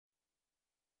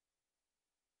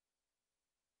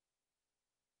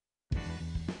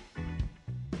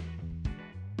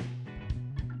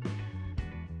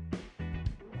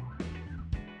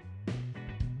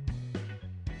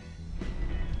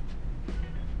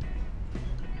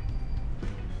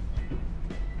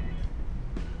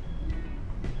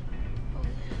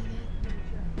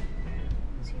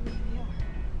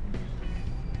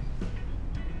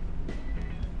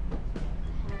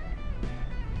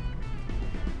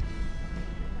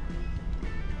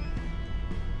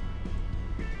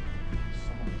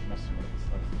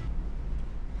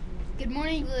Good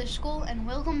morning, English School, and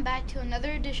welcome back to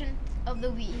another edition of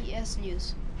the VES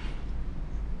News.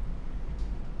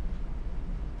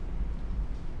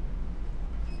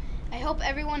 I hope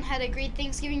everyone had a great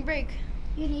Thanksgiving break.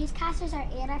 Your newscasters are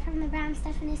Anna from the Brown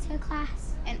Stefanisko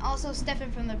class. And also Stefan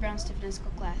from the Brown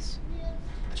Stefanisko class.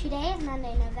 Today is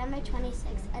Monday, November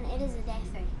 26th, and it is a day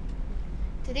 3.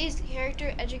 Today's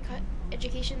character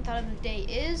education thought of the day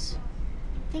is...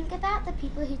 Think about the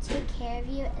people who take care of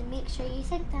you and make sure you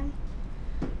thank them.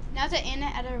 Now to Anna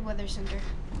at our weather center.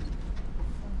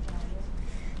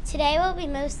 Today will be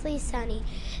mostly sunny.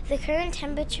 The current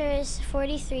temperature is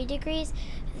 43 degrees.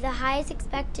 The high is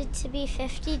expected to be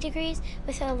 50 degrees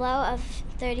with a low of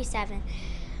 37.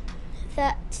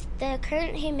 The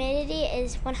current humidity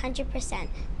is 100%.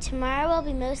 Tomorrow will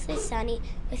be mostly sunny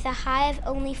with a high of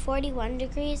only 41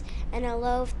 degrees and a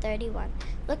low of 31.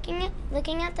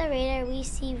 Looking at the radar, we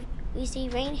see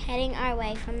rain heading our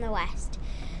way from the west.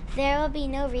 There will be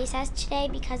no recess today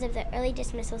because of the early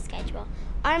dismissal schedule.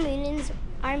 Our moon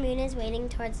is waiting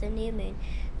towards the new moon.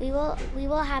 We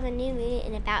will have a new moon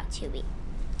in about 2 weeks.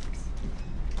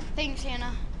 Thanks,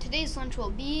 Hannah. Today's lunch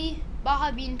will be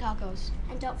Baja bean tacos.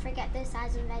 And don't forget the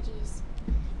sides and veggies.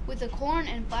 With a corn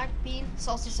and black bean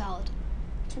salsa salad.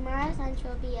 Tomorrow's lunch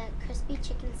will be a crispy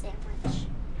chicken sandwich.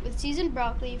 With seasoned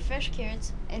broccoli, fresh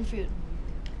carrots, and fruit.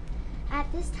 At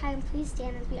this time, please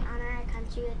stand as we honor our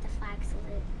country with the flag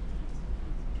salute.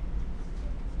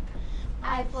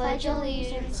 I pledge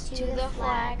allegiance to the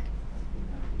flag.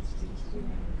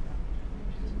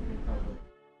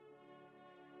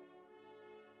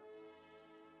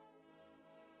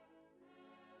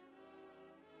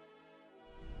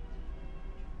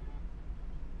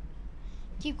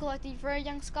 Keep collecting for our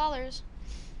young scholars.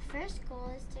 First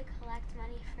goal is to collect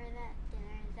money for the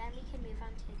dinner, then we can move on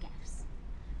to gifts.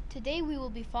 Today we will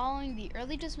be following the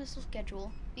early dismissal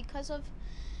schedule because of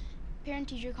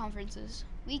parent-teacher conferences.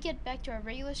 We get back to our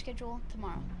regular schedule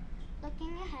tomorrow. Looking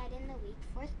ahead in the week,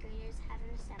 4th graders have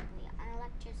an assembly on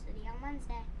electricity on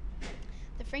Wednesday.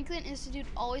 The Franklin Institute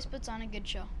always puts on a good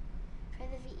show. For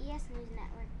the VES News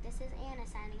Network, this is Anna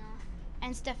signing off.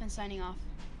 And Stefan signing off.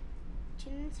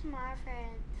 Tune in tomorrow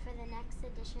for the next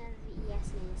edition of the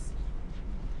VES News.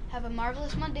 Have a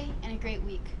marvelous Monday and a great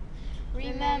week.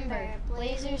 Remember,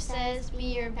 Blazer says be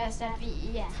your best at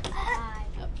VES. Bye.